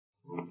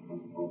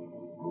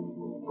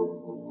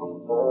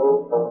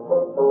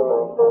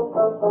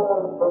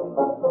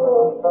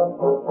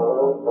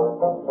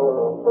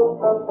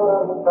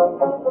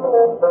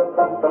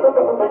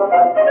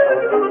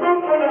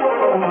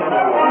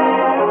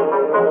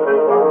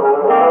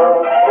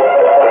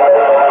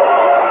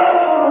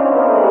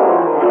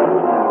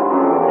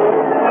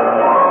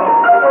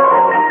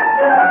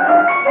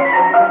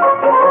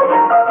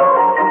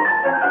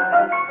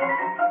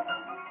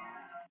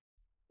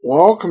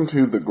welcome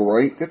to the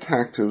Great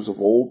Detectives of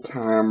Old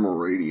Time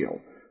Radio.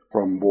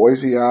 From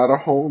Boise,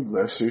 Idaho,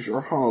 this is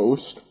your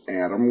host,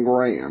 Adam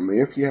Graham.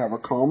 If you have a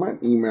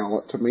comment, email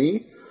it to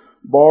me,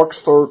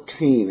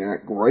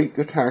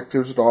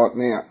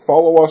 box13@greatdetectives.net.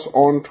 Follow us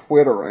on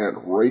Twitter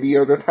at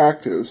Radio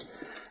Detectives,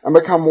 and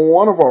become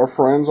one of our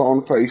friends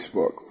on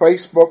Facebook,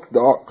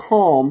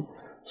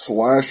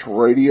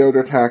 facebook.com/Radio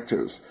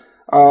Detectives.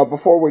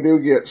 Before we do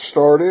get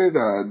started,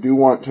 I do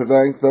want to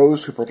thank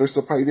those who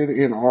participated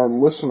in our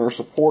listener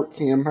support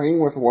campaign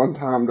with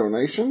one-time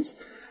donations.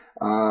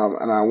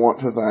 And I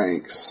want to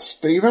thank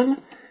Stephen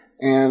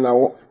and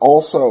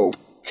also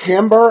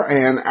Kimber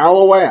and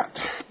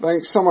Alouette.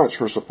 Thanks so much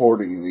for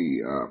supporting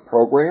the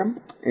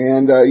program.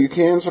 And you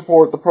can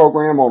support the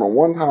program on a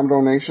one-time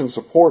donation,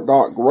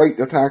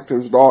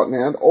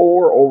 support.greatdetectives.net,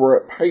 or over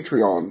at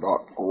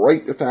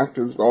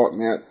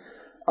patreon.greatdetectives.net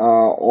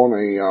on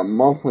a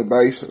monthly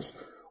basis.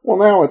 Well,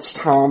 now it's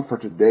time for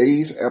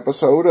today's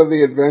episode of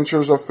The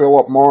Adventures of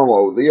Philip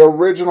Marlowe. The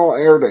original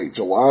air date,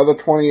 July the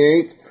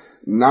 28th,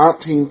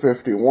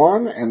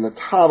 1951, and the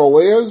title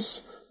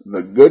is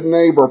The Good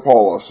Neighbor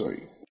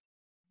Policy.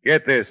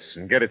 Get this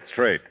and get it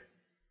straight.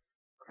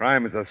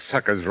 Crime is a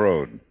sucker's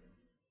road.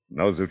 And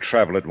those who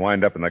travel it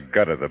wind up in the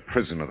gutter, the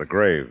prison, or the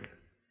grave.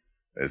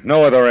 There's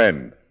no other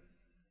end.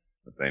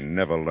 But they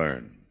never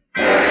learn.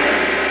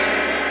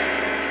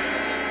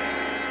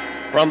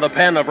 From the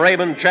pen of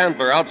Raymond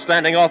Chandler,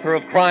 outstanding author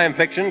of crime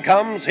fiction,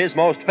 comes his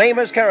most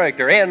famous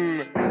character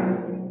in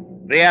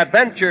The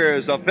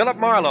Adventures of Philip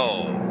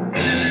Marlowe.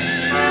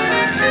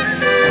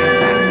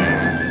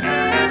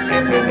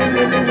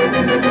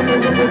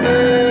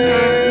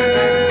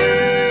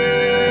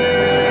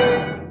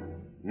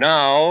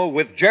 Now,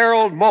 with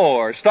Gerald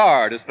Moore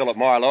starred as Philip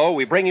Marlowe,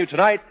 we bring you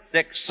tonight's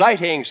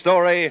exciting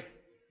story,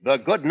 The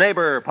Good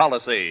Neighbor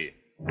Policy.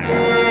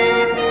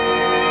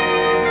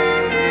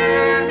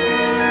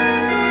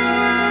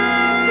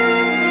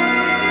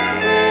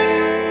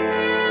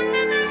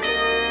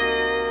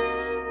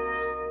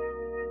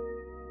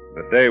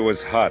 The day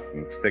was hot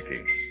and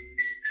sticky.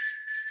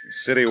 The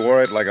city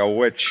wore it like a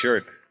wet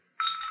shirt.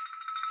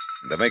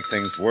 And to make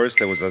things worse,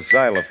 there was a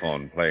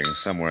xylophone playing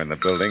somewhere in the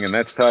building, and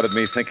that started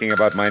me thinking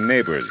about my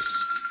neighbors.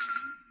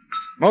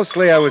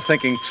 Mostly I was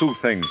thinking two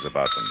things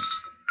about them.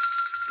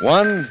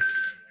 One,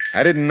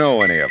 I didn't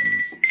know any of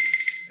them.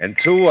 And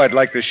two, I'd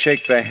like to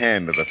shake the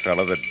hand of the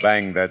fellow that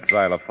banged that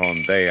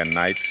xylophone day and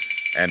night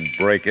and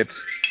break it.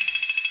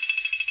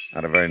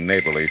 Not a very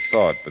neighborly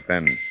thought, but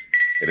then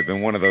it had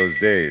been one of those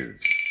days.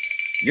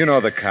 You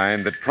know the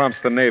kind that prompts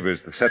the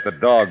neighbors to set the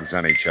dogs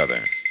on each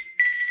other.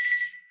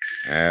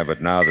 Yeah,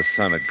 but now the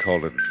sun had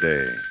called it a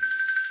day.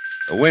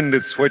 The wind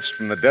had switched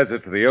from the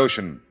desert to the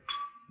ocean,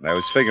 and I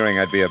was figuring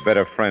I'd be a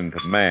better friend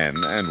to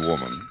man and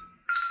woman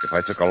if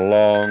I took a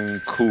long,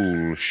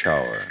 cool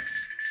shower.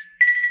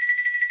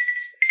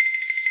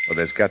 Well,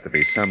 there's got to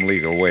be some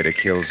legal way to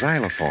kill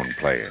xylophone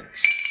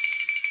players.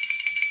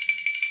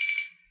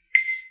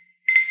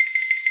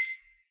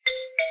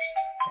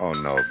 Oh,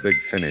 no,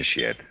 big finish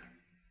yet.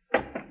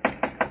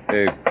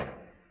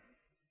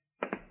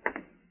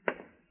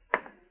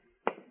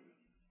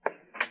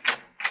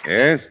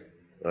 Yes?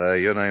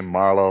 Your name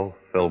Marlowe?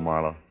 Phil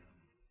Marlowe?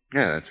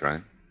 Yeah, that's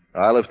right.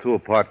 I live 2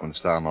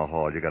 apartments down the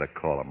hall. You got a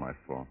call on my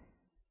phone.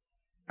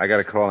 I got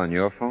a call on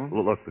your phone?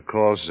 Look, the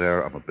call's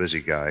there. I'm a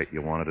busy guy.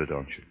 You wanted it,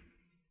 don't you?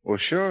 Well,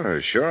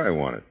 sure I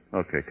want it.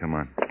 Okay, come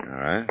on. All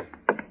right.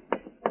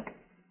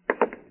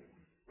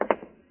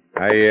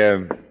 I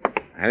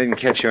didn't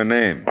catch your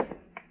name.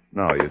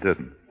 No, you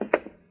didn't.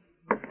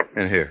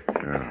 In here.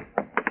 Oh.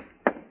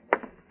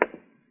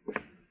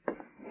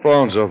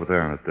 Phone's over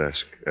there on the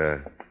desk.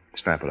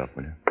 Snap it up,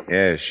 will you?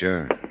 Yeah,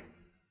 sure.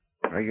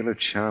 Regular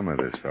charmer,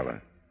 this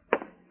fella.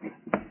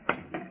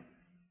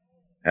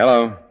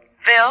 Hello?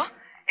 Phil,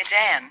 it's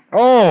Ann.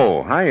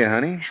 Oh, hiya,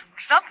 honey.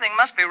 Something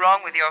must be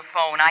wrong with your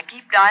phone. I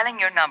keep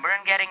dialing your number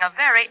and getting a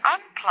very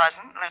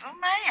unpleasant little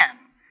man.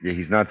 Yeah,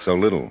 he's not so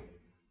little.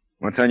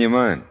 What's on your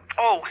mind?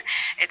 Oh,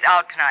 it's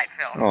out tonight,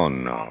 Phil. Oh,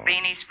 no.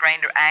 Beanie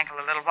sprained her ankle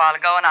a little while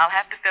ago, and I'll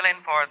have to fill in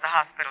for her at the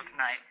hospital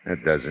tonight.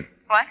 That does it.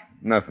 What?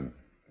 Nothing.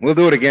 We'll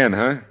do it again,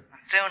 huh?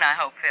 Soon, I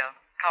hope, Phil.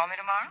 Call me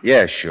tomorrow?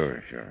 Yeah,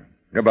 sure.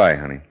 Goodbye,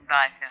 honey.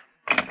 Bye,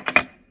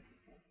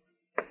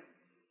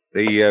 Phil.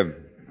 The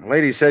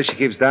lady says she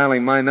keeps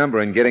dialing my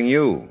number and getting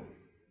you.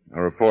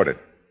 I'll report it.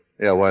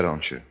 Yeah, why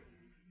don't you?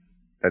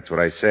 That's what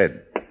I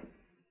said.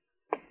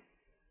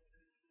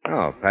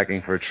 Oh,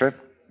 packing for a trip?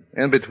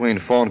 In between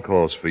phone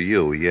calls for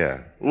you,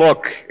 yeah.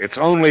 Look, it's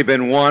only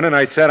been one, and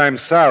I said I'm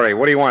sorry.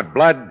 What do you want,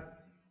 blood?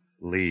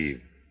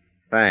 Leave.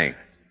 Thanks,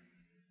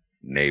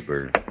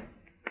 neighbor.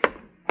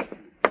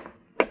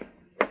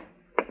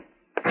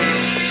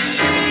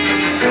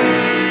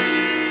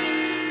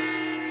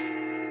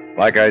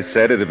 Like I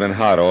said, it had been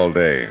hot all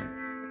day.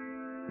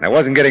 And I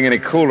wasn't getting any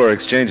cooler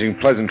exchanging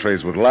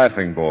pleasantries with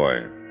Laughing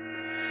Boy.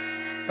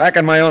 Back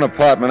in my own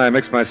apartment, I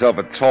mixed myself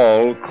a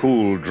tall,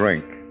 cool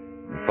drink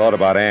and thought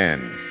about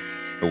Ann,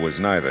 who was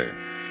neither.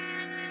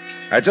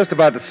 I just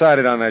about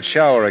decided on that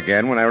shower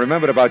again when I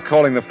remembered about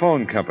calling the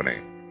phone company.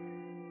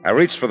 I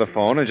reached for the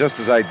phone, and just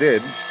as I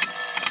did...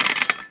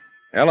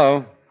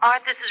 Hello?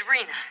 Art, this is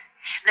Rena.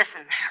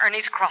 Listen,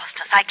 Ernie's crossed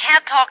us. I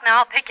can't talk now.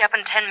 I'll pick you up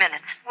in 10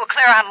 minutes. We'll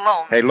clear out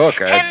alone. Hey, look,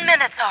 10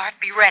 minutes, Art.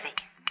 Be ready.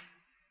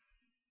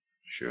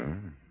 Sure.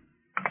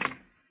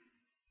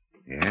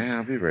 Yeah,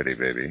 I'll be ready,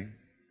 baby.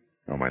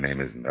 Oh, my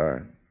name isn't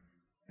Art.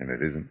 And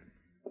it isn't.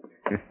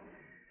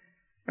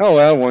 Oh,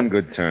 well, one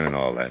good turn and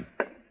all that.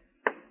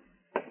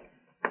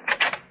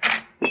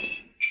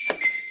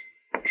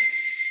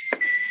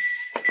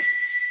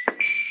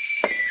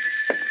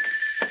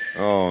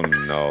 Oh,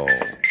 no.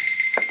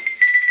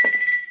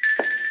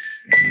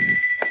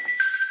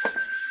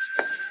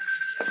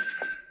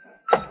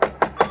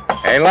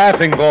 Hey,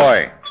 laughing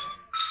boy.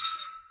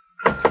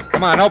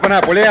 Come on, open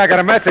up, will you? I got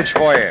a message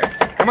for you.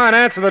 Come on,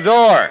 answer the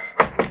door.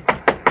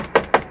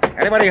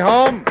 Anybody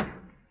home?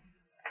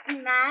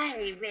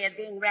 My, we're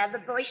being rather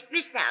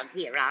boisterous out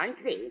here, aren't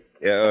we?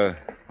 Yeah,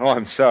 oh,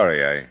 I'm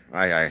sorry.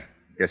 I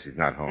guess he's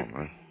not home,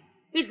 huh?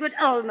 It would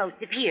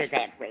almost appear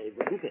that way,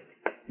 wouldn't it?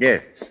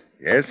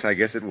 Yes, I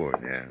guess it would,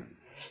 yeah.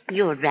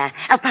 You're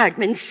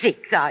apartment 6,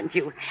 aren't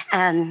you?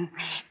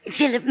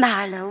 Philip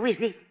Marlowe, is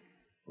it?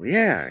 Well,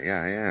 yeah,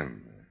 I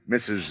am.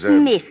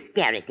 Mrs. Miss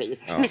Garrity.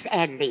 Oh. Miss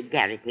Adelaide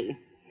Garrity.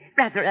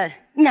 Rather a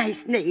nice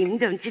name,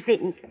 don't you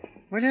think?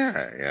 Well,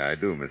 yeah, I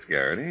do, Miss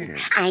Garrity.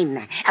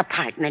 I'm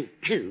apartment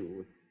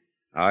 2.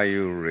 Are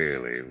you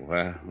really?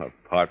 Well,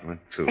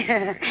 apartment 2.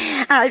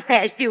 I've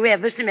passed you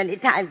ever so many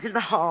times in the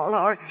hall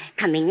or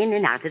coming in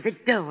and out of the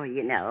door,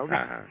 you know.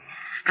 But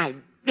I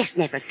just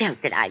never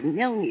felt that I'd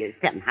known you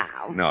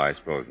somehow. No, I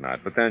suppose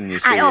not. But then, you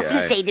see... I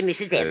often say to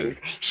Mrs. Evans,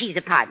 she's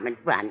apartment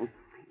 1.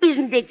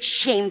 Isn't it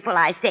shameful,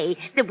 I say,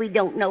 that we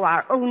don't know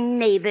our own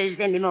neighbors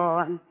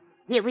anymore?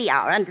 Here we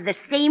are, under the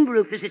same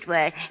roof, as it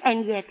were,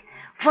 and yet,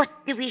 what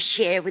do we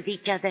share with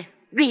each other,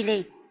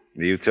 really?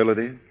 The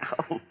utilities?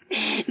 Oh,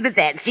 but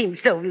that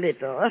seems so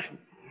little.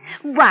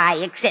 Why,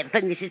 except for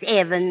Mrs.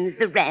 Evans,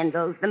 the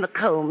Randalls, the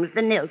McCombs,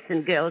 the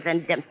Nelson girls,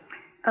 and, let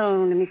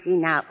me see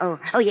now.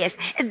 Oh, yes,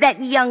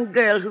 that young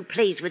girl who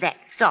plays with that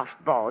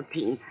softball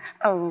team.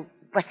 Oh,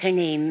 what's her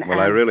name? Well,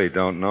 I really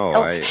don't know.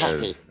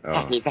 Hattie.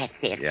 Hattie, that's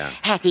it. Yeah.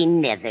 Hattie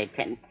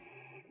Netherton.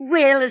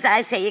 Well, as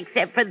I say,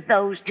 except for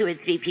those 2 or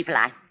 3 people,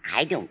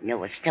 I don't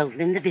know a soul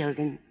in the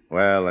building.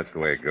 Well, that's the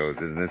way it goes,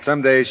 isn't it?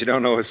 Some days you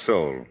don't know a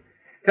soul.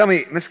 Tell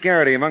me, Miss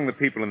Garrity, among the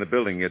people in the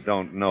building you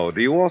don't know,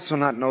 do you also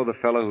not know the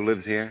fellow who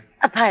lives here?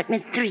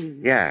 Apartment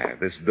 3. Yeah,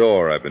 this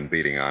door I've been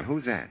beating on.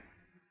 Who's that?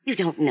 You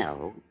don't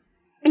know?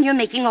 And you're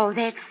making all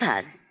that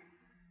fuss?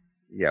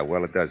 Yeah,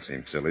 well, it does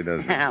seem silly,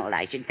 doesn't it? Well,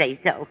 I should say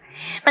so.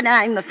 But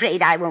I'm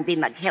afraid I won't be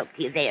much help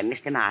to you there,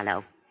 Mr.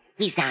 Marlowe.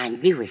 He's our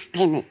newest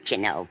tenant, you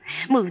know.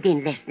 Moved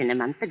in less than a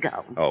month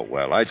ago. Oh,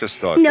 well, I just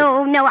thought...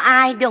 No,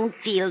 I don't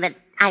feel that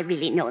I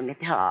really know him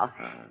at all.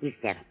 He's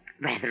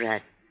rather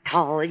a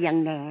tall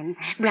young man,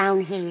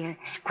 brown hair,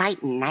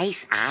 quite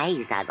nice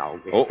eyes, I've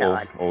always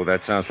thought. Oh,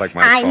 that sounds like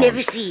my I phone.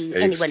 never see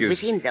anyone with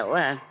him,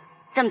 though.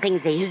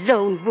 Something's a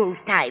lone wolf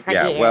type, I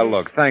guess. Yeah, well,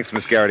 look, thanks,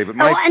 Miss Garrity, but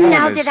my and phone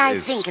now is, that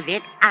I think of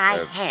it,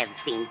 I have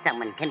seen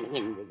someone come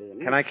in with him.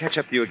 Can I catch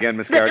up to you again,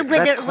 Miss Garrity? But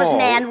whether it was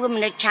man,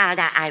 woman, or child,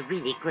 I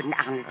really couldn't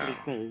honestly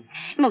say.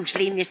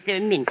 Mostly Mr.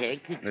 Minter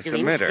keeps to himself.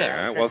 Mr. Minter,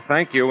 huh? Well,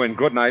 thank you, and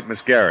good night,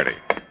 Miss Garrity.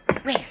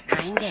 Well,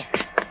 find out.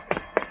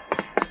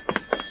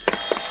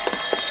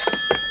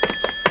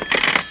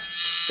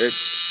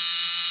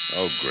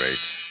 Oh, great.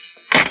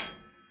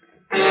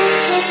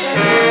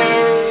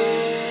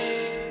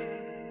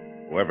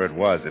 Whoever it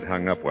was, it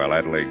hung up while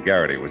Adelaide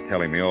Garrity was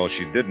telling me all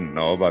she didn't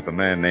know about the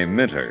man named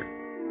Minter.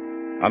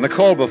 On the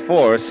call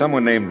before,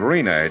 someone named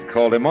Rena had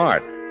called him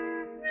Art.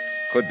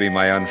 Could be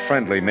my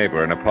unfriendly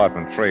neighbor in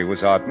apartment 3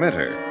 was Art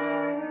Minter.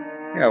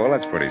 Yeah, well,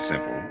 that's pretty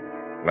simple.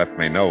 Left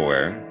me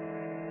nowhere.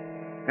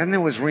 Then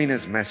there was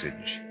Rena's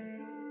message.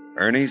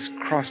 Ernie's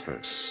crossed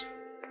us.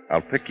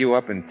 I'll pick you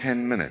up in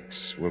 10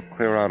 minutes. We'll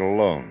clear out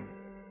alone.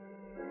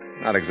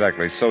 Not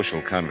exactly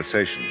social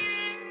conversation.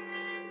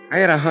 I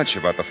had a hunch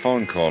about the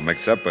phone call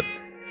mix-up, but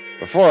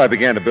before I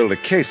began to build a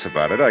case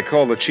about it, I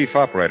called the chief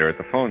operator at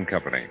the phone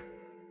company.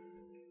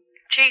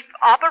 Chief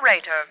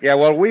operator? Yeah,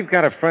 well, we've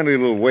got a friendly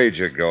little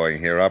wager going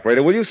here,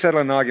 operator. Will you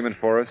settle an argument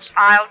for us?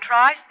 I'll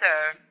try,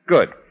 sir.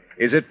 Good.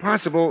 Is it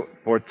possible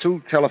for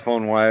 2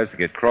 telephone wires to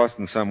get crossed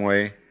in some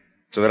way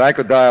so that I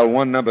could dial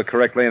one number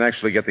correctly and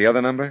actually get the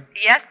other number?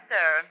 Yes,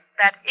 sir.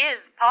 That is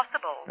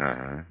possible.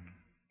 Uh-huh.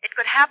 It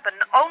could happen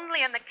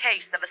only in the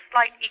case of a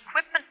slight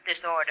equipment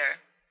disorder,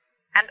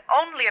 and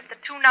only if the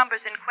 2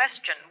 numbers in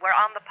question were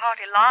on the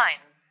party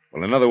line.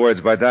 Well, in other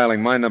words, by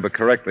dialing my number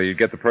correctly, you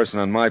get the person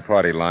on my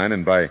party line,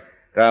 and by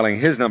dialing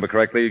his number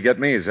correctly, you get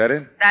me. Is that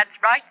it? That's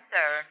right,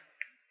 sir.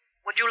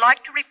 Would you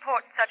like to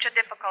report such a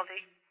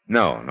difficulty?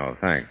 No,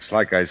 thanks.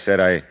 Like I said,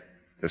 I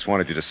just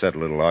wanted you to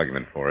settle a little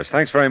argument for us.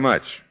 Thanks very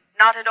much.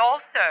 Not at all,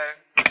 sir.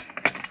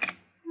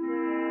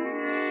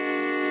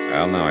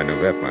 Well, now I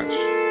knew that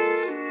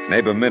much.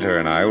 Neighbor Minter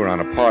and I were on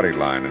a party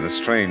line, and the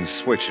strange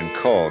switch in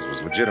calls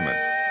was legitimate.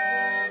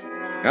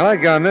 Now,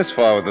 I'd gone this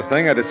far with the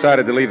thing, I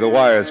decided to leave the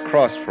wires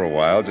crossed for a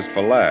while, just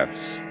for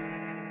laughs.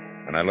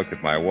 And I looked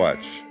at my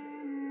watch.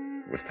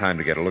 It was time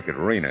to get a look at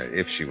Rena.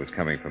 If she was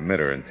coming from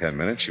Mitter in 10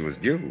 minutes, she was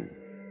due.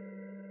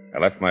 I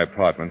left my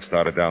apartment,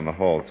 started down the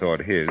hall toward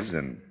his,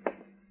 and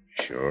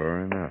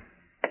sure enough.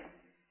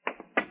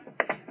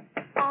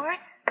 Art,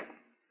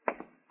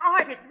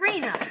 it's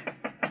Rena.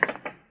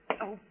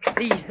 Oh,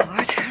 please,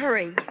 Art,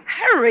 hurry.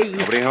 Hurry.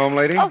 Nobody home,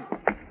 lady? Oh,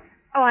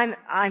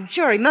 I'm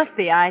sure he must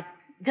be. I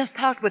just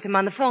talked with him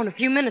on the phone a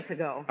few minutes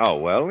ago. Oh,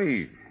 well,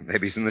 maybe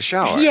he's in the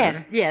shower.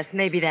 Yes,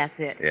 maybe that's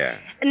it. Yeah.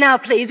 Now,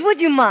 please,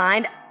 would you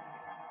mind?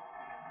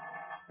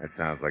 That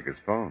sounds like his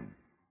phone.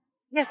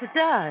 Yes, it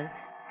does.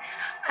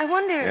 I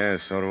wonder... Yeah,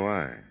 so do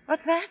I.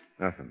 What's that?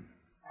 Nothing.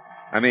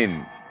 I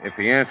mean, if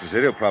he answers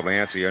it, he'll probably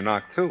answer your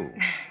knock, too.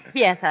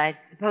 Yes, I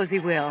suppose he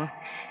will.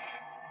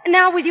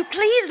 Now, will you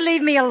please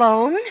leave me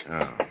alone?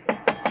 Oh.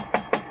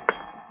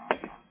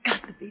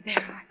 Got to be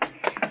there, Art.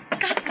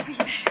 Got to be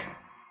there.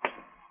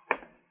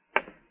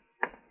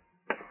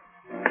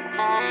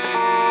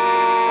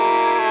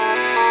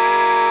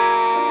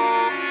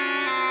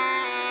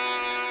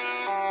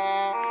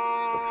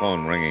 The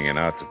phone ringing in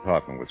Art's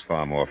apartment was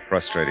far more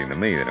frustrating to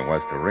me than it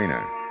was to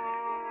Rena.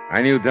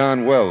 I knew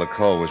darn well the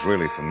call was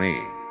really for me.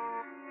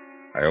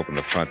 I opened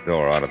the front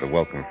door out of the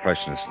welcome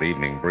freshness of the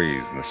evening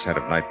breeze and the scent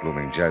of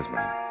night-blooming jasmine.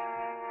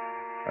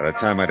 By the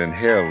time I'd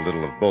inhaled a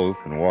little of both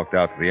and walked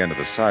out to the end of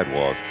the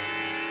sidewalk,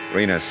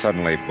 Rena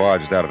suddenly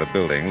barged out of the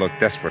building, looked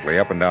desperately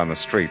up and down the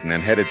street, and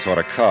then headed toward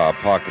a car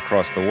parked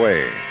across the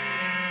way.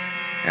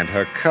 And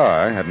her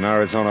car had an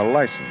Arizona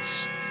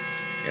license.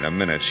 In a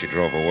minute, she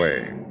drove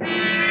away.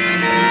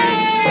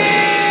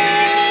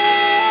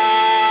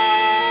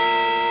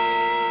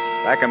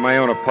 Back in my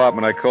own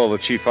apartment, I called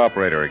the chief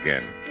operator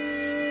again.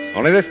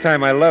 Only this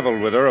time I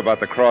leveled with her about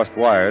the crossed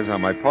wires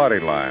on my party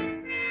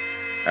line.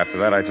 After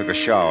that, I took a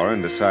shower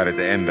and decided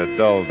to end a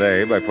dull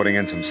day by putting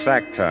in some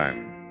sack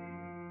time.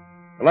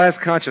 The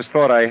last conscious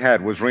thought I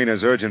had was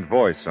Rena's urgent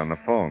voice on the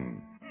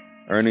phone.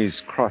 Ernie's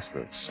crossed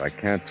us. I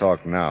can't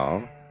talk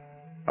now.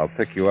 I'll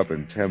pick you up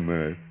in 10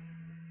 minutes.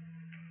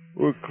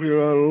 We're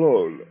clear out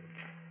alone.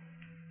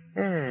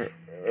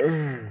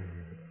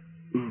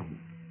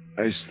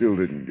 I still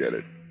didn't get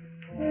it.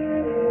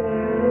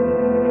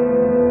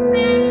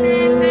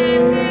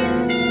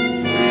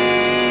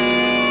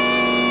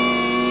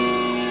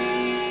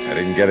 I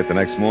didn't get it the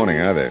next morning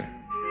either.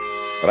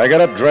 But I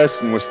got up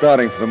dressed and was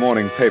starting for the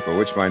morning paper,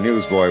 which my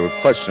newsboy with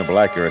questionable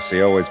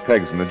accuracy always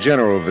pegs in the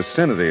general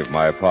vicinity of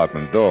my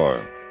apartment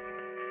door.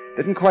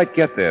 Didn't quite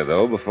get there,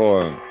 though,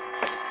 before...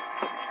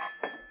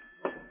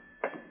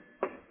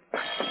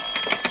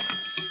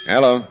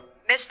 Hello.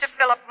 Mr.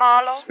 Philip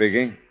Marlowe?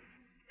 Speaking.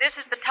 This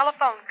is the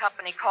telephone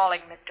company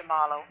calling, Mr.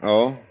 Marlowe.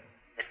 Oh?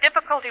 The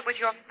difficulty with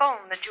your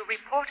phone that you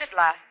reported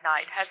last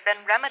night has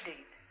been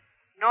remedied.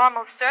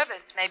 Normal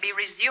service may be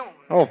resumed.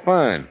 Oh,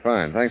 fine.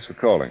 Thanks for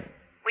calling.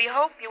 We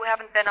hope you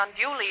haven't been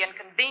unduly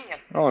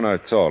inconvenienced. Oh, not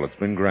at all. It's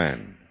been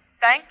grand.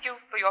 Thank you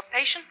for your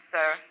patience,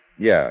 sir.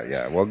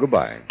 Yeah. Well,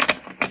 goodbye.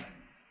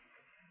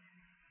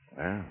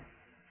 Well,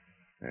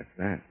 that's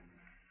that.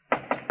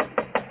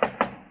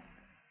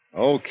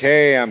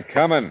 Okay, I'm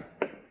coming.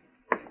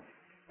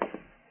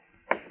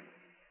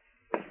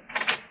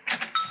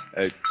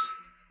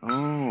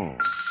 Oh.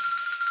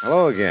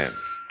 Hello again.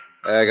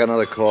 I got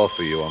another call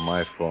for you on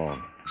my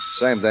phone.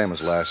 Same name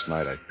as last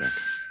night, I think.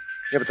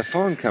 Yeah, but the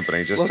phone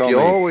company just Look, told you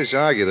me... always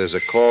argue there's a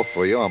call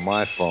for you on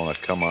my phone.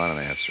 I'd come on and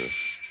answer it.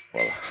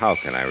 Well, how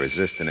can I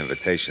resist an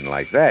invitation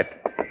like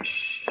that?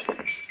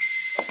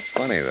 It's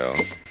funny,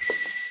 though.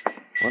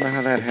 Wonder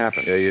how that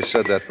happened. Yeah, you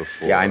said that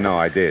before. Yeah, I know,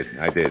 I did,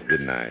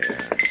 didn't I?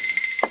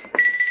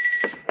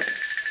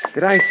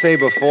 Did I say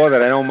before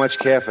that I don't much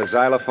care for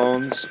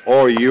xylophones?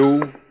 Or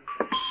you?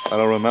 I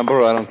don't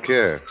remember. I don't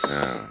care.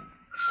 No.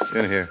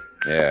 In here.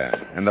 Yeah,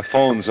 and the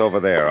phone's over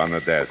there on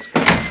the desk.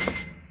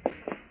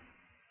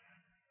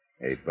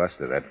 Hey,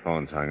 Buster, that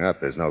phone's hung up.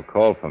 There's no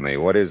call for me.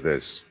 What is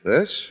this?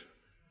 This?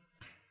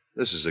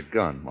 This is a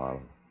gun,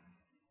 Marlowe.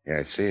 Yeah,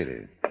 I see it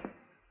is.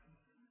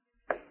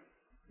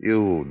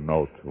 You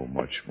know too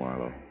much,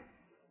 Marlowe.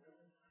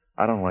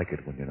 I don't like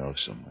it when you know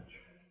so much.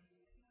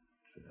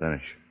 So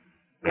finish.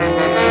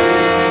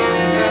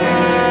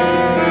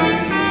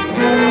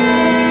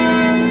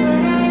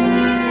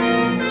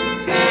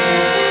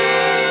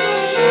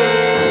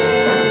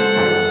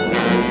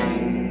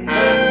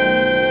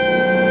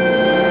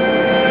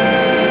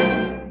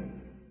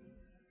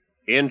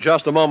 In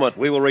just a moment,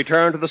 we will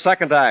return to the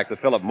second act of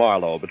Philip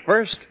Marlowe. But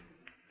first,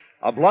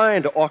 a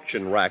blind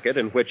auction racket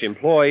in which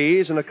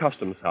employees in a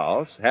customs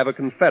house have a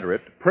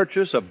confederate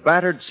purchase a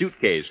battered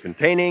suitcase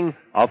containing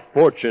a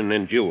fortune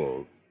in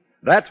jewels.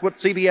 That's what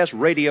CBS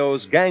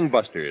Radio's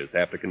gangbusters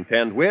have to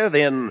contend with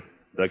in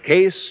The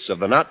Case of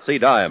the Nazi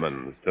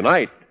Diamonds,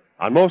 tonight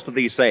on most of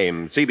these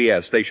same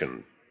CBS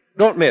stations.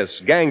 Don't miss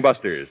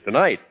Gangbusters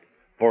tonight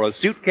for a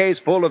suitcase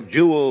full of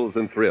jewels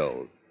and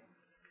thrills.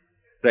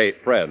 Say,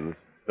 friends,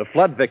 the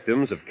flood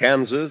victims of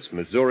Kansas,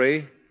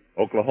 Missouri,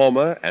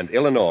 Oklahoma, and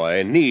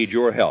Illinois need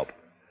your help.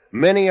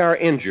 Many are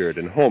injured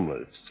and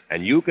homeless,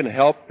 and you can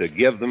help to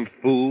give them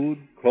food,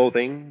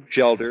 clothing,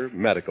 shelter,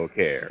 medical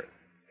care.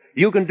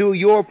 you can do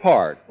your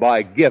part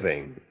by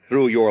giving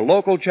through your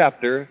local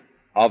chapter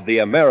of the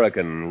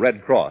American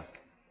Red Cross.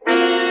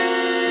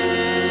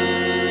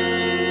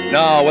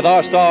 Now, with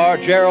our star,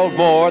 Gerald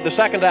Moore, the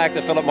second act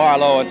of Philip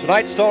Marlowe, and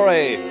tonight's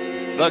story,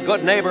 The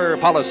Good Neighbor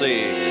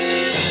Policy.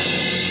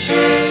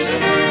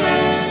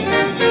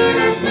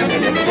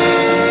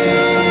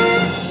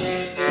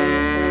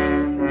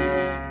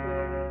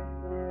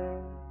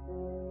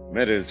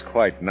 Minter's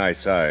quite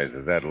nice eyes,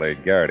 as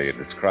Adelaide Garrity had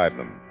described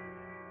them,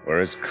 were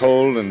as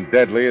cold and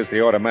deadly as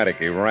the automatic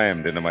he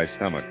rammed into my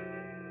stomach.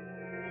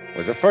 It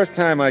was the first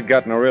time I'd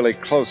gotten a really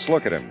close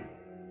look at him.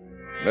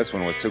 This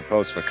one was too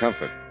close for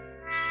comfort.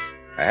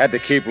 I had to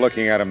keep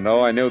looking at him,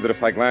 though. I knew that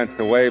if I glanced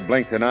away,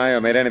 blinked an eye, or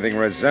made anything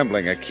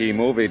resembling a key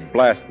move, he'd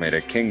blast me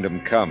to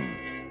kingdom come.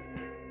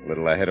 A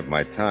little ahead of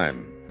my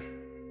time.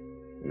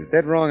 He was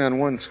dead wrong on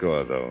one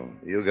score, though.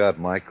 You got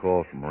my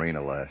call from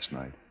Marina last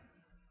night.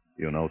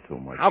 You know too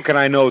much. How can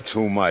I know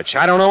too much?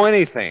 I don't know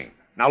anything.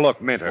 Now,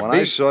 look, Minter. When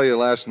I saw you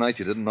last night,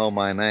 you didn't know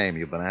my name.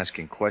 You've been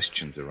asking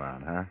questions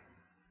around, huh?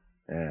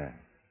 Yeah.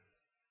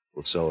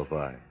 Well, so have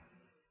I.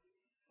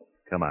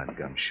 Come on,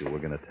 Gumshoe. We're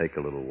going to take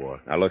a little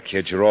walk. Now, look,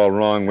 kid, you're all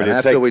wrong. And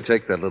after we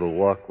take that little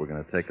walk, we're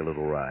going to take a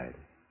little ride.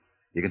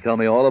 You can tell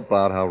me all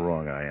about how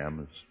wrong I am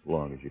as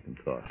long as you can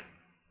talk.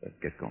 Let's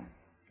get going.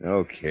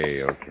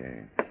 Okay.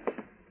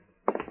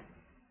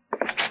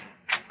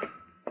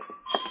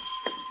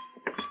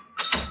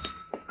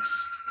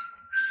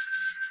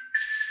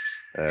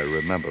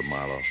 Remember,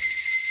 Marlowe,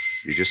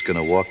 you're just going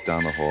to walk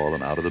down the hall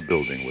and out of the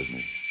building with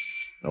me.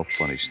 No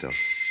funny stuff.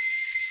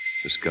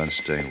 This gun's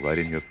staying right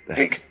in your back.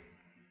 Hey.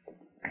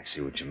 I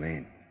see what you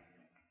mean.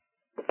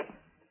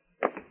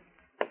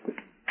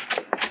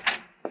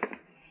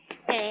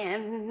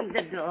 And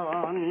the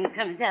dawn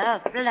comes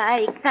up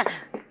like the...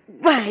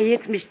 Why,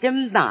 it's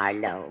Mr.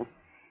 Marlowe.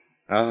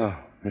 Oh,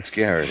 Miss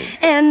Garrity.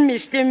 And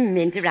Mr.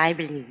 Minter, I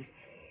believe.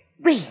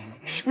 Well,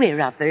 we're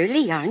up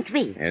early, aren't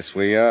we? Yes,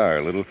 we are.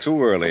 A little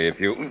too early, if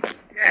you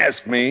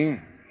ask me.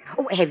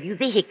 Oh, have you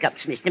the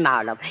hiccups, Mr.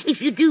 Marlowe?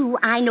 If you do,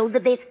 I know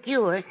the best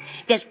cure.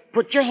 Just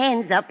put your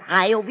hands up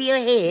high over your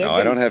head. No,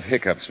 I don't have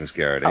hiccups, Miss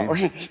Garrity. Oh,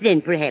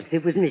 then perhaps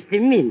it was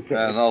Mr.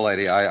 Minter. No,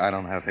 lady, I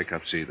don't have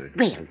hiccups either.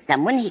 Well,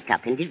 someone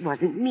hiccuped, and it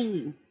wasn't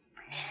me.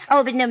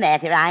 Oh, but no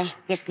matter. I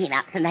just came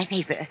out for my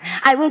paper.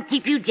 I won't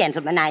keep you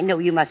gentlemen. I know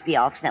you must be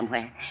off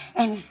somewhere.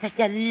 And it's such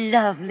a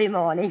lovely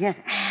morning.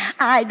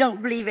 I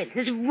don't believe it's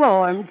as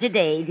warm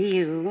today, do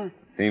you?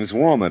 Seems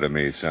warmer to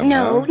me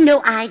somehow.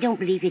 No, I don't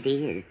believe it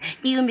is.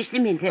 Do you, Mr.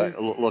 Minter?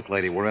 Look,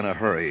 lady, we're in a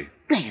hurry.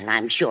 Well,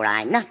 I'm sure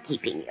I'm not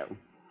keeping you.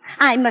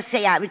 I must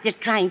say I was just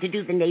trying to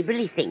do the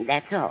neighborly thing,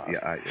 that's all.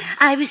 Yeah,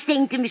 I was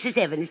saying to Mrs.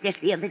 Evans just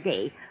the other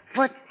day,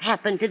 what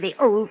happened to the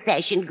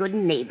old-fashioned good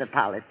neighbor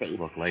policy?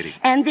 Look, lady.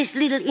 And this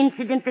little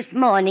incident this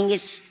morning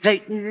is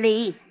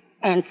certainly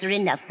answer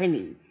enough for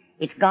me.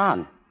 It's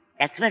gone.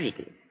 That's what it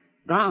is.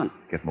 Gone.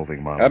 Get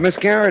moving, Marlowe. Miss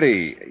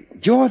Garrity,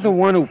 you're the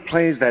one who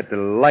plays that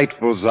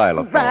delightful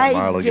xylophone. Right,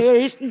 Marlowe,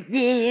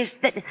 yes.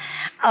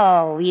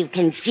 Oh, you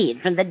can see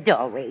it from the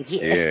doorway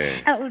here.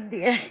 Yeah. Oh,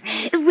 dear.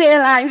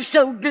 Well, I'm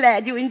so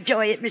glad you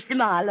enjoy it, Mr.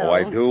 Marlowe.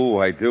 Oh,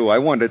 I do. I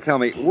wanted to tell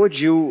me, would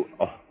you...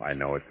 Oh, I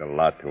know it's a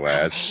lot to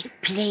ask.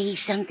 Play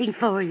something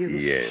for you.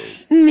 Yes.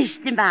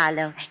 Mr.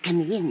 Marlowe,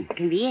 come in.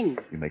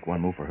 You make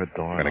one move for her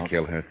door. I'm going to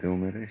kill her, too,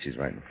 Minter? She's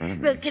right in front of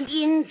me. Well, come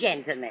in,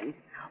 gentlemen.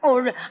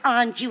 Or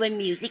aren't you a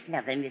music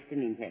lover, Mr.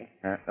 Minter?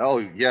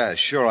 Yeah,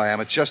 sure I am.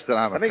 It's just that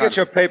I'm... Let me get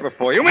your paper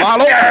for you, Miss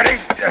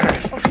Garrity.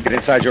 Get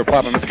inside your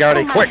apartment, Miss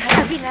Garrity, quick.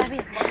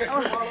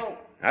 Oh.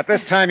 Not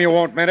this time you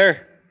won't,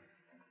 Minter.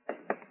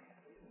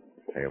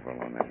 Stay over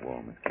along that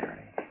wall, Miss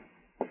Garrity.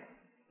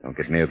 Don't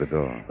get near the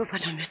door. Well,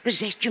 what on earth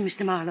possessed you,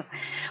 Mr. Marlowe?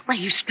 Why,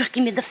 you struck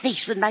him in the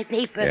face with my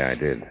paper. Yeah, I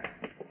did.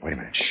 Wait a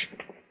minute. Shh.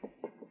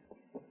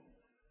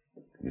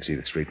 Can you see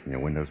the street from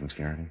your windows, Miss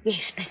Garrity?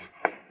 Yes, but...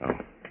 Oh,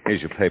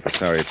 here's your paper.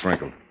 Sorry, it's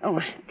wrinkled. Oh,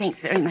 thanks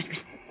very much.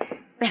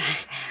 Well,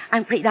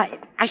 I'm afraid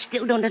I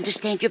still don't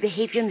understand your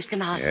behavior, Mr.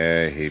 Marlowe.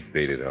 Yeah, he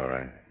beat it, all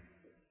right.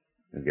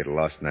 You'll get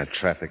lost in that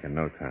traffic in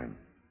no time.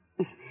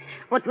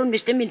 What will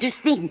Mr. Minter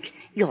think?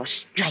 You're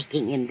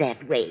striking him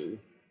that way.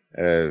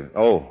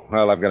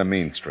 Well, I've got a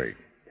mean streak.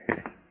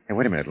 Hey,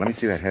 wait a minute. Let me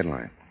see that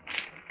headline.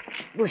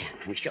 Well,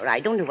 I'm sure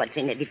I don't know what's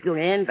in it. If you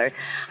remember,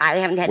 I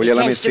haven't had Will a you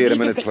let me chance to see it a read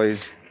minute, the please?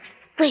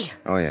 Well,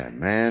 Oh, yeah.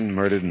 Man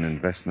murdered in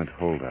investment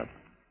holdup.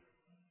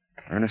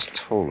 Ernest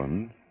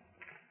Toland,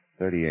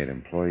 38,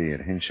 employee at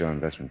Hinshaw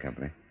Investment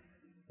Company,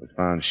 was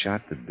found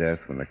shot to death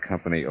when the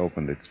company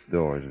opened its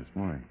doors this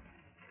morning.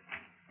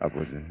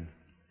 Upwards of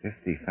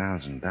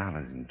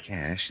 $50,000 in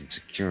cash and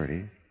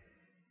securities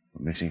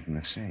were missing from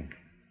the safe.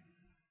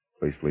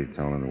 Police believe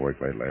Toland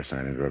worked late last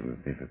night, interrupted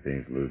the thief of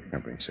thieves to lose the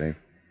company safe.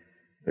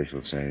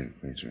 Officials say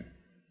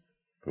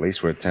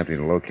police were attempting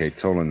to locate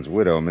Toland's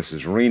widow,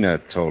 Mrs. Rena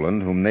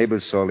Toland, whom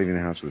neighbors saw leaving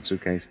the house with a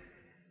suitcase.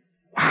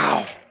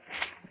 Wow!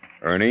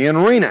 Ernie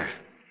and Rena.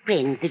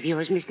 friends of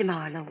yours, Mr.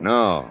 Marlowe.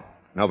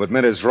 No, but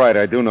Minter's right.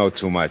 I do know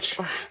too much.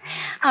 Oh,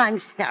 I'm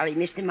sorry,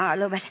 Mr.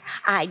 Marlowe, but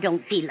I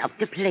don't feel up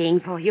to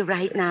playing for you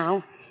right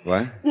now.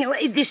 What? You know,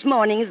 this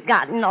morning has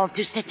gotten off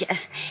to such a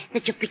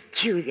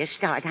peculiar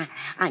start.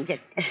 I'm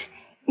just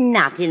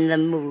not in the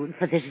mood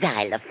for the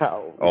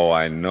xylophone. Oh,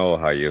 I know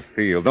how you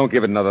feel. Don't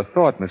give it another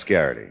thought, Miss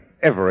Garrity.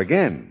 Ever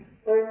again.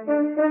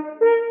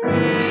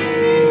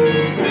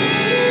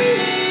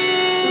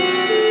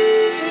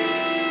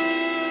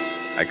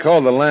 I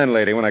called the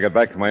landlady when I got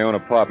back to my own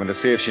apartment to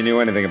see if she knew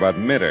anything about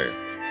Mitter,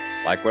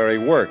 like where he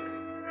worked.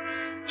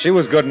 She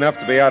was good enough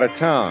to be out of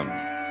town.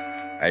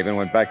 I even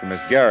went back to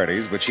Miss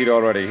Garrity's, but she'd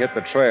already hit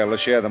the trail to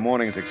share the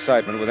morning's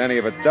excitement with any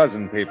of a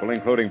dozen people,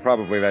 including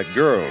probably that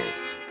girl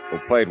who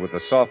played with the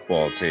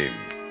softball team.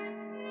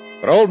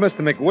 But old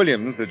Mr.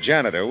 McWilliams, the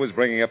janitor, was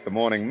bringing up the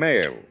morning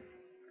mail.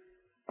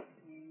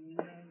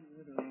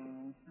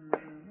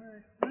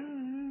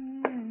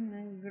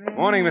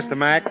 Morning, Mr.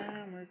 Mack.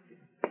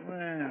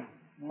 Well,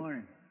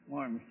 morning,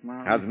 Mr.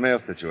 Marlowe. How's the mail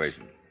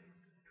situation?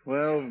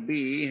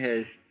 12B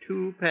has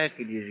 2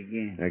 packages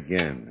again.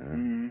 Again, huh?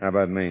 Mm-hmm. How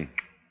about me?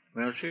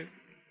 Well, sir,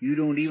 you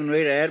don't even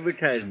rate an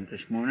advertisement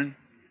this morning.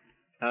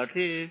 How it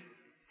is.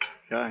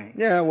 Sorry.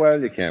 Yeah, well,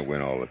 you can't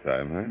win all the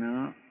time, huh?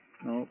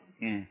 No,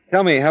 can't.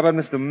 Tell me, how about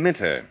Mr.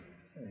 Minter?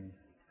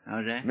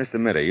 How's that? Mr.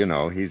 Minter, you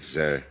know, he's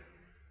in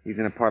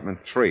apartment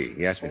 3.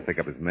 He asked me to pick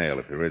up his mail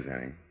if there is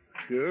any.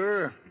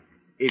 Sure.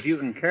 If you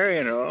can carry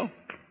it all.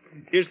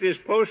 Just this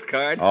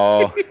postcard.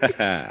 Oh,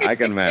 I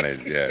can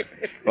manage, yeah.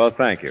 Well,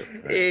 thank you.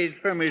 It's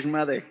from his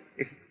mother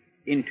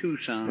in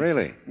Tucson.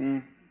 Really?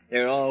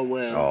 They're all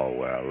well. Oh,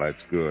 well,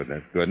 that's good,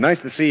 that's good. Nice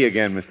to see you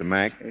again, Mr.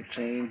 Mack.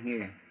 Same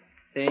here.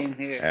 Same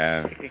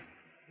here.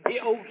 Hey,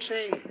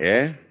 say.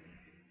 Yeah?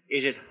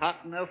 Is it hot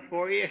enough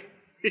for you?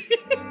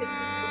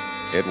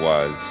 It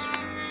was.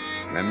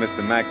 And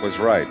Mr. Mack was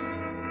right.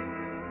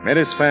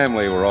 Mitter's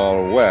family were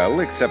all well,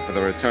 except for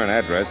the return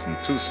address in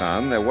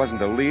Tucson. There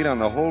wasn't a lead on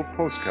the whole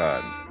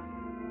postcard.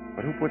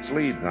 But who puts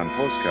leads on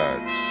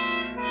postcards?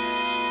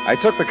 I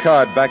took the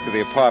card back to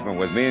the apartment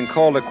with me and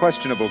called a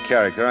questionable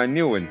character I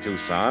knew in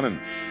Tucson and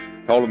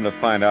told him to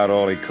find out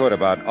all he could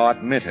about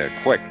Art Mitter,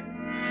 quick.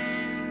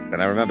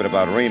 Then I remembered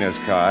about Rena's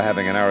car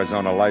having an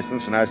Arizona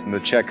license and asked him to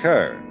check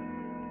her.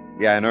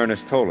 Yeah, and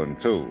Ernest Tolan,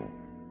 too.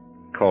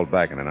 Called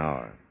back in an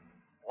hour.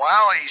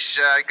 Well, he's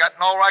got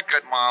no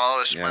record,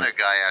 Marlowe. This Minter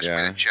guy asked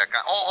me to check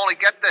on. Oh, only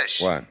get this.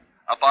 What?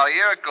 About a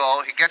year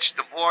ago, he gets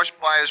divorced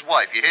by his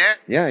wife. You hear?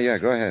 Yeah,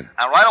 go ahead.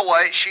 And right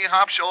away, she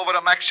hops over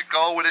to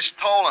Mexico with this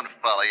Tolan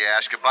fella you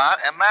ask about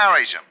and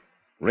marries him.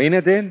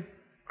 Rena did?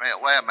 Wait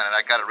a minute.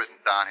 I got it written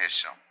down here,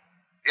 so.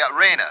 Yeah,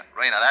 Rena,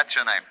 that's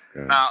her name.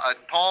 Good. Now,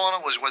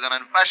 Tolan was with an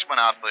investment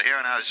outfit here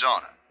in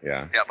Arizona.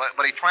 Yeah. Yeah,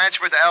 but he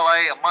transferred to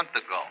L.A. a month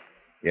ago.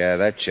 Yeah,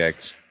 that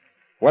checks.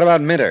 What about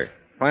Mitter?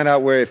 Find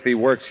out where if he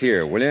works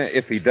here, will you?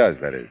 If he does,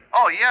 that is.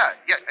 Oh, yeah,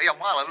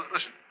 Marlon,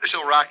 listen,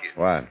 this'll rock you.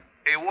 What?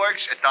 He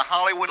works at the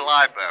Hollywood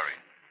Library.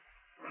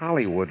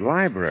 Hollywood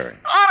Library?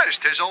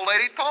 Honest, his old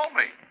lady told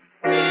me.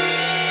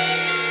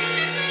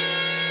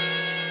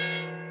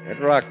 It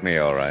rocked me,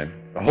 all right.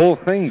 The whole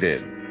thing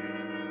did.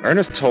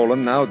 Ernest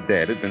Tolan, now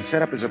dead, had been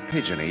set up as a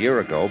pigeon a year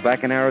ago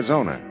back in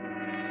Arizona.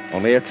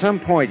 Only at some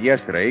point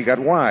yesterday, he got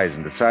wise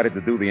and decided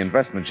to do the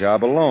investment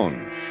job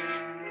alone.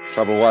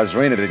 Trouble was,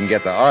 Rena didn't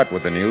get to Art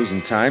with the news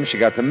in time. She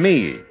got to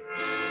me.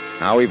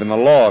 Now even the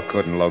law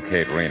couldn't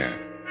locate Rena.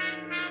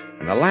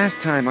 And the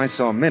last time I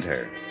saw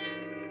Minter,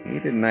 he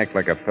didn't act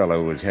like a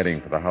fellow who was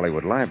heading for the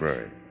Hollywood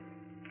Library.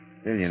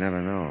 Still, you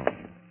never know.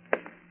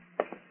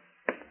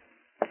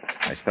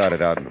 I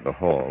started out into the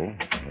hall,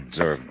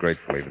 observed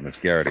gratefully that Miss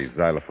Garrity's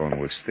xylophone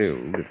was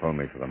stilled, if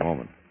only for the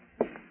moment.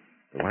 But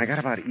when I got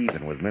about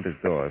even with Minter's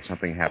door,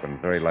 something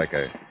happened very like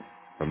a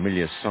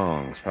familiar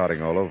song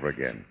starting all over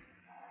again.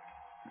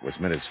 It was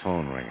Minter's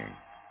phone ringing.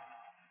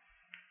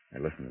 I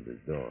listened at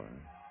his door.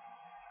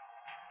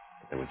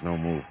 But there was no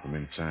move from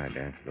inside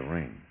to answer the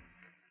ring.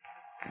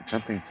 And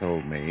something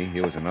told me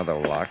here was another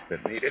lock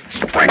that needed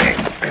springing.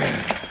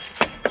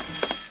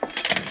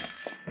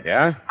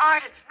 Yeah?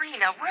 Art, it's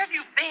Rena. Where have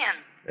you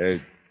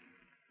been?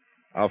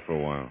 Out for a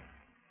while.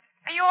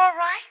 Are you all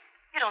right?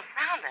 You don't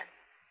sound it.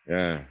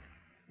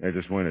 Yeah. I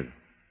just waited.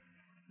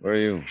 Where are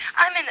you?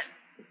 I'm in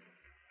You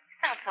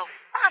sound so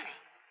funny.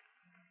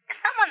 Is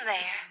someone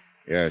there?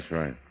 Yeah, that's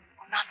right.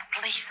 Oh, not the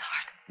police,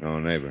 Art. No,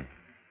 neighbor.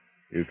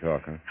 You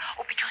talk, huh?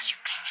 Oh, because you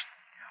can.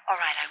 All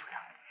right, I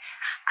will.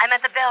 I'm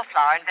at the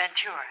Bellflower in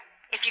Ventura.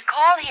 If you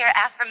call here,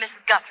 ask for Mrs.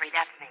 Guthrie.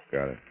 That's me.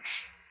 Got it.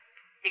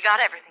 You got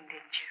everything,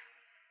 didn't you?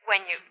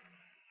 When you...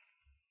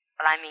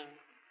 Well, I mean,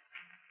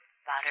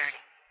 about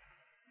Ernie.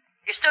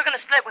 You're still going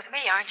to split with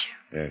me, aren't you?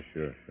 Yeah,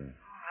 sure. Oh,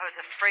 I was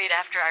afraid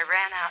after I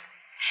ran out.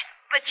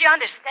 But you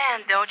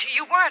understand, don't you?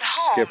 You weren't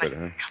home. Skip it,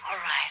 huh? All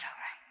right.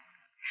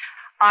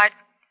 Art,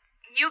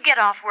 you get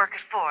off work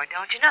at 4,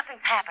 don't you?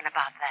 Nothing's happened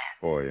about that.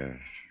 4, yeah.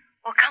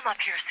 Well, come up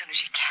here as soon as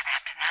you can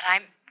after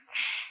that.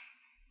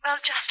 Well,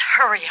 just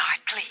hurry,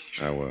 Art, please.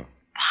 I will.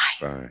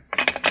 Bye.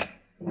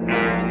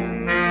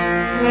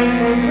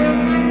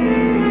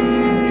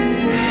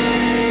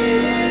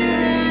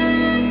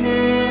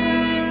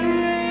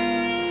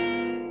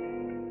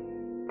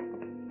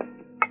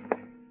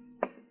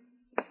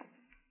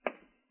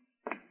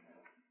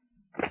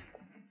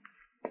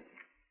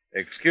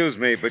 Excuse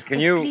me, but can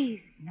Oh, you...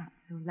 please, not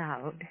so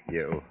loud.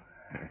 You.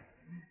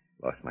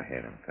 Lost my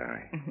head, I'm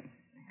sorry.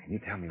 Can you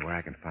tell me where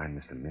I can find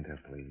Mr. Minter,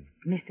 please?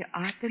 Mr.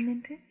 Arthur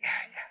Minter? Yeah.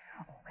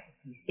 Oh,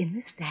 he's in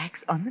the stacks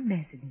on the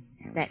mezzanine.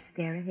 That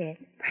stair ahead.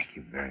 Thank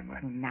you very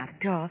much. Not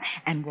at all.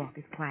 And walk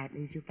as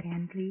quietly as you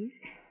can, please.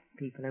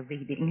 People are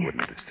reading.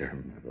 Wouldn't disturb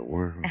him for the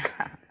world.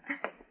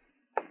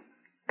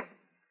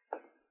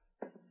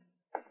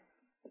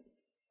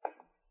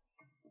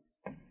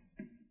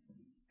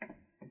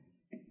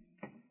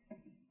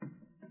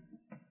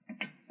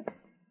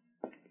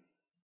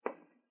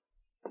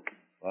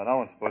 Well, no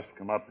one's supposed to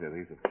come up here.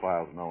 These are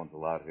files no one's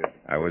allowed here.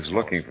 I was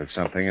looking for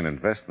something in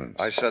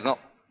investments. I said no.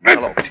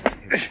 Hello.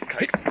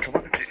 Come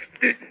on.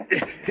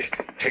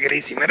 Take it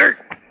easy, Minter.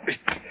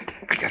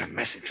 I got a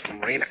message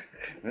from Rena.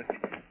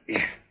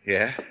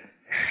 Yeah?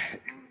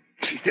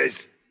 She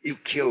says you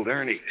killed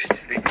Ernie.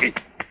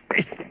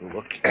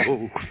 Look.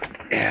 Oh.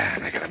 Yeah,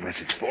 and I got a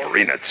message for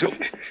Rena, too.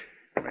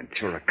 The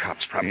Ventura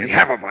cops probably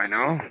have her by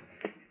now.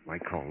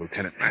 Might call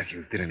Lieutenant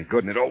Matthews did any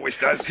good, and it always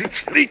does.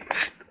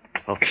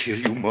 I'll kill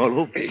you,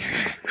 Marlowe.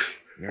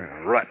 You're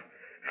in a rut,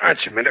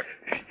 aren't you, Minter?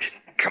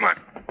 Come on.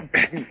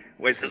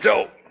 Where's the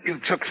dough you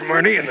took from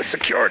Ernie and the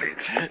securities?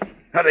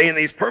 Are they in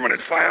these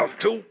permanent files,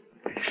 too?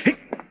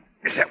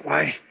 Is that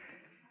why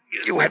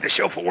you had to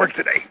show for work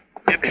today?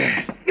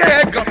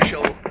 Yeah,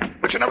 gumshoe.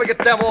 But you never get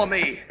them or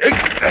me.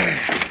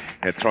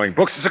 Yeah, throwing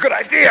books is a good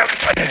idea.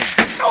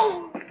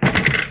 Oh.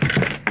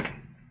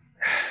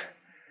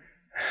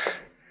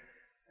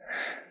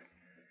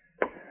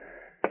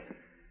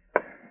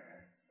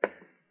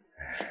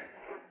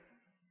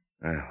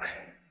 Well,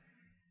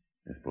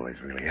 this boy's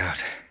really out.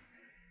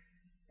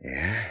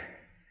 Yeah.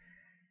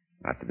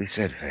 Not to be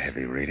said for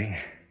heavy reading.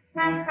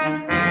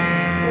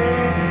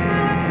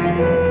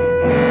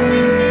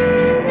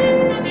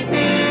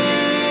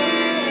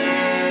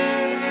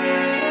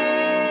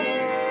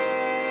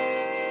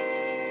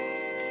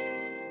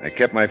 I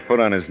kept my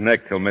foot on his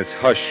neck till Miss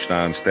Hush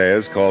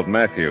downstairs called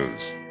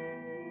Matthews.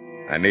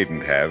 I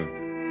needn't have.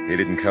 He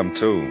didn't come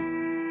to.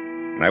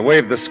 And I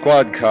waved the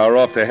squad car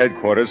off to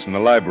headquarters from the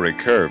library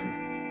curb.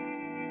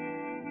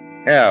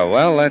 Yeah,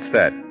 well, that's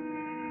that.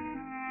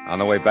 On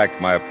the way back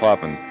to my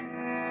apartment,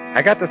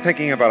 I got to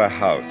thinking about a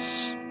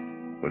house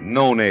with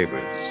no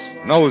neighbors,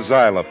 no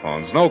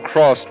xylophones, no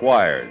crossed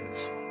wires.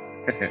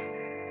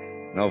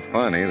 No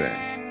fun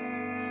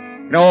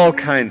either. You know, all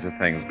kinds of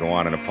things go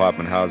on in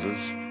apartment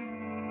houses.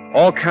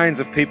 All kinds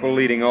of people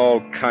leading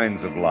all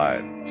kinds of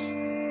lives.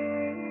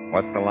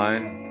 What's the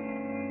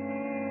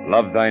line?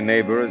 Love thy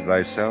neighbor as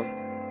thyself?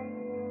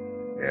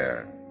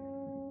 Yeah.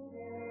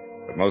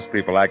 But most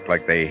people act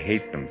like they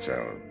hate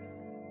themselves.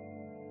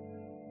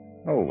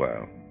 Oh,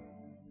 well.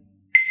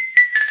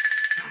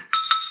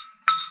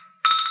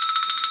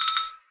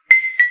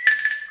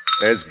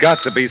 There's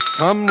got to be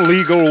some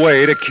legal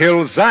way to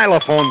kill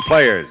xylophone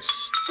players.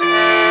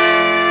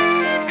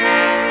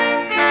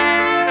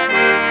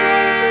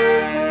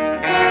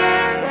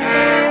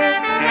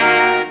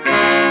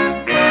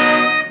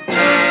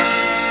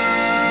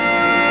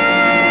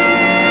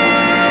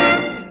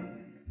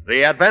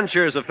 The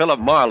Adventures of Philip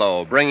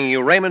Marlowe, bringing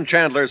you Raymond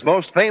Chandler's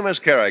most famous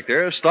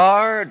character,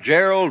 star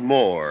Gerald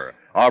Moore,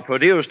 are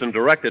produced and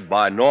directed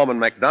by Norman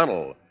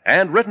MacDonald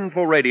and written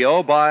for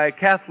radio by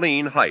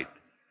Kathleen Height.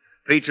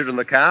 Featured in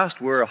the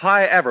cast were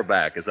Hy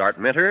Averback as Art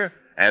Minter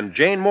and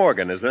Jane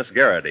Morgan as Miss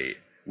Garrity,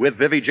 with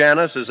Vivi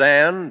Janis as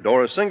Anne,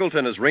 Dora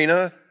Singleton as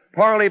Rena,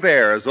 Parley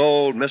Bear as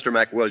old Mr.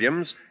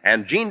 McWilliams,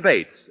 and Gene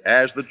Bates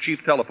as the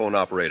chief telephone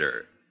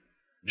operator.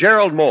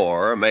 Gerald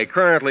Moore may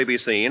currently be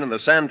seen in the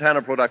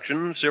Santana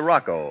production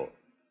Sirocco.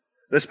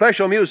 The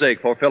special music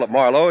for Philip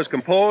Marlowe is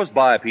composed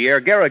by Pierre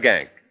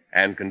Garrigank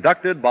and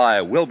conducted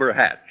by Wilbur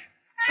Hatch.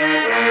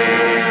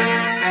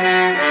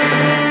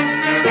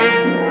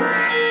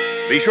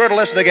 Be sure to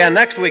listen again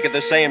next week at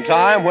the same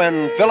time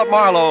when Philip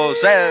Marlowe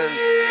says...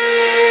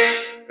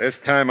 This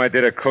time I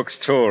did a cook's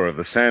tour of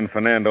the San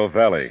Fernando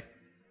Valley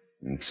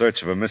in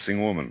search of a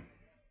missing woman.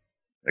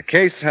 The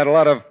case had a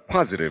lot of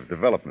positive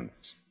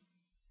developments.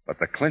 But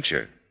the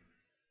clincher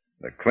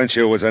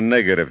was a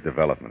negative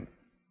development.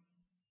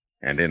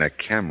 And in a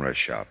camera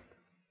shop.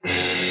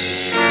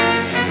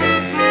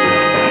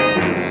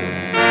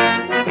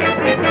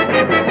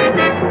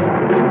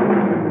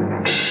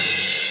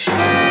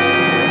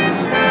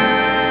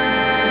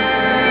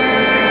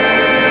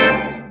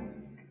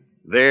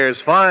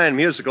 There's fine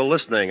musical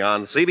listening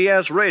on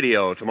CBS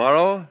Radio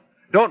tomorrow.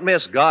 Don't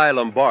miss Guy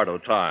Lombardo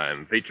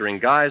Time, featuring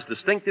Guy's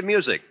distinctive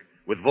music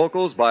with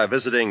vocals by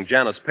visiting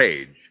Janice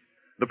Page.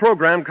 The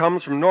program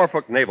comes from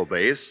Norfolk Naval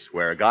Base,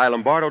 where Guy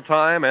Lombardo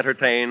Time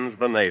entertains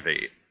the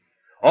Navy.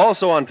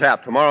 Also on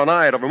tap tomorrow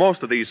night over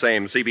most of these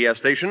same CBS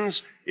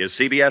stations is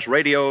CBS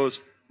Radio's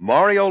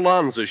Mario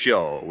Lanza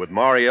Show, with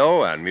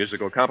Mario and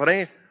musical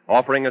company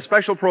offering a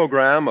special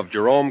program of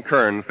Jerome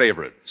Kern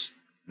favorites.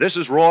 This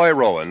is Roy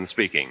Rowan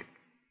speaking.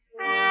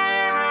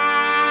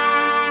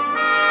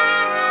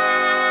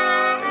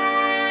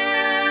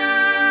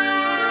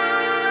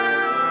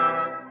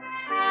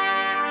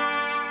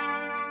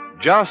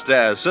 Just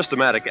as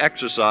systematic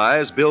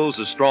exercise builds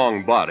a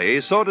strong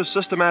body, so does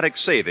systematic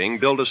saving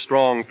build a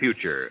strong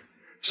future.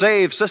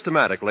 Save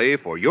systematically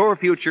for your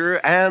future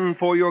and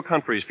for your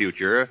country's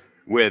future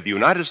with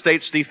United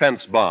States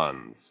defense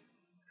bonds.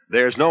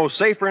 There's no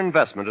safer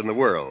investment in the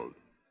world.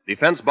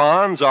 Defense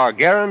bonds are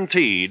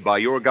guaranteed by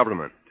your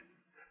government.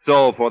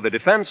 So for the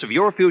defense of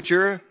your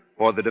future,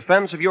 for the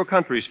defense of your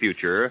country's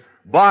future,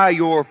 buy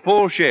your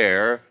full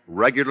share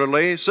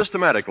regularly,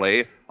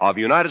 systematically of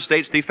United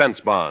States defense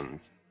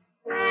bonds.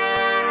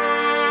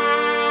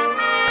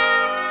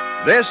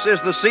 This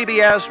is the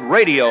CBS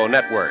Radio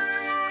Network.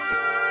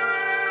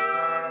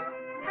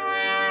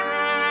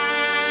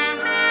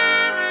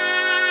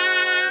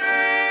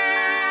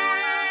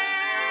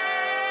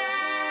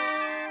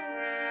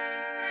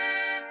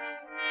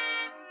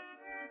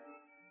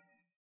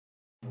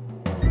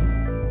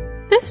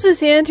 This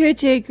is Andrea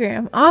J.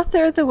 Graham,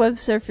 author of the Web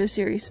Surfer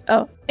series,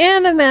 Oh,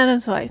 and a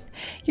Madam's Wife.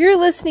 You're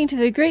listening to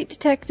the Great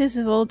Detectives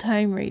of Old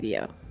Time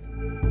Radio.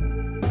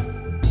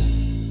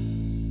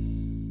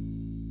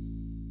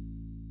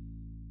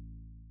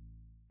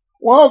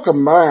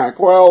 Welcome back.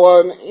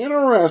 Well, an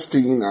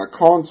interesting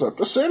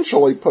concept,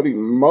 essentially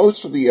putting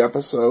most of the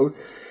episode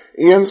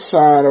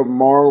inside of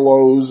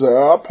Marlowe's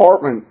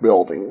apartment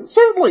building. It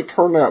certainly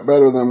turned out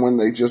better than when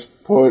they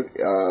just put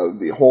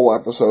the whole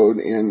episode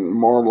in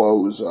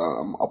Marlowe's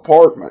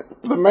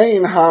apartment. The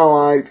main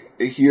highlight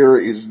here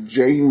is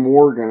Jane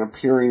Morgan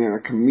appearing in a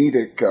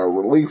comedic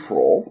relief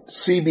role.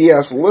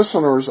 CBS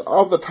listeners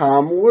of the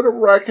time would have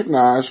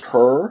recognized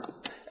her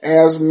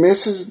as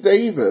Mrs.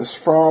 Davis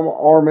from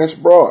Our Miss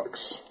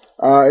Brooks.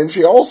 And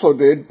she also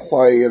did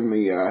play in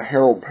the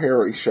Harold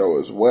Perry show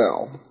as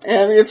well.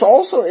 And it's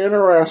also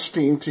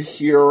interesting to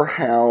hear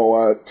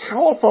how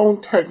telephone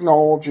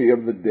technology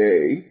of the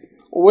day,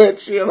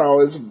 which,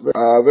 is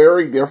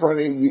very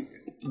different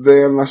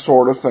than the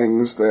sort of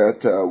things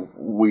that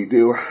we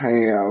do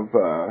have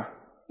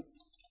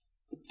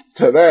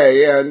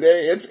today, and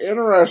it's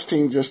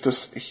interesting just to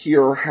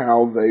hear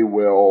how they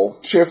will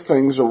shift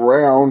things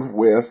around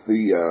with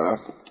the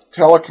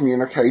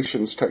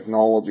telecommunications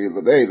technology of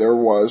the day. There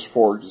was,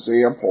 for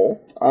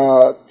example,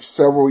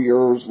 several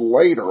years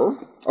later,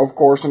 of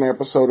course, an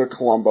episode of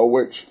Columbo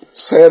which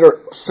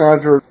centered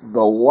the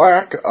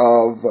lack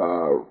of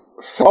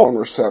cell phone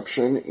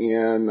reception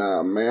in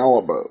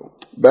Malibu.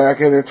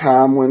 Back in a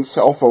time when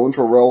cell phones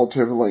were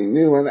relatively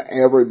new and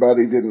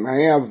everybody didn't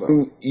have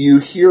them. You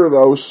hear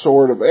those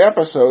sort of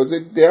episodes,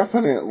 it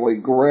definitely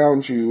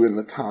grounds you in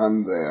the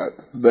time that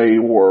they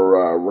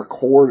were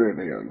recorded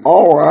in.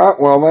 Alright,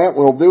 well that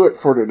will do it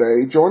for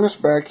today. Join us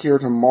back here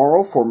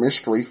tomorrow for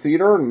Mystery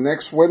Theater.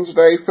 Next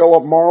Wednesday,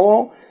 Philip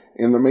Marlowe.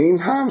 In the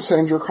meantime,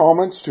 send your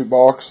comments to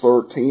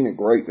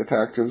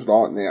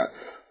box13@greatdetectives.net.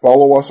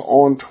 Follow us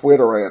on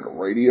Twitter at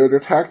Radio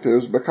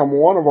Detectives. Become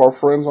one of our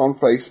friends on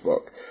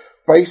Facebook.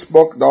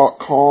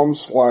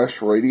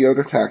 Facebook.com/Radio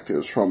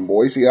Detectives. From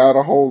Boise,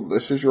 Idaho,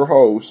 this is your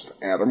host,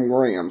 Adam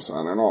Graham,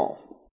 signing off.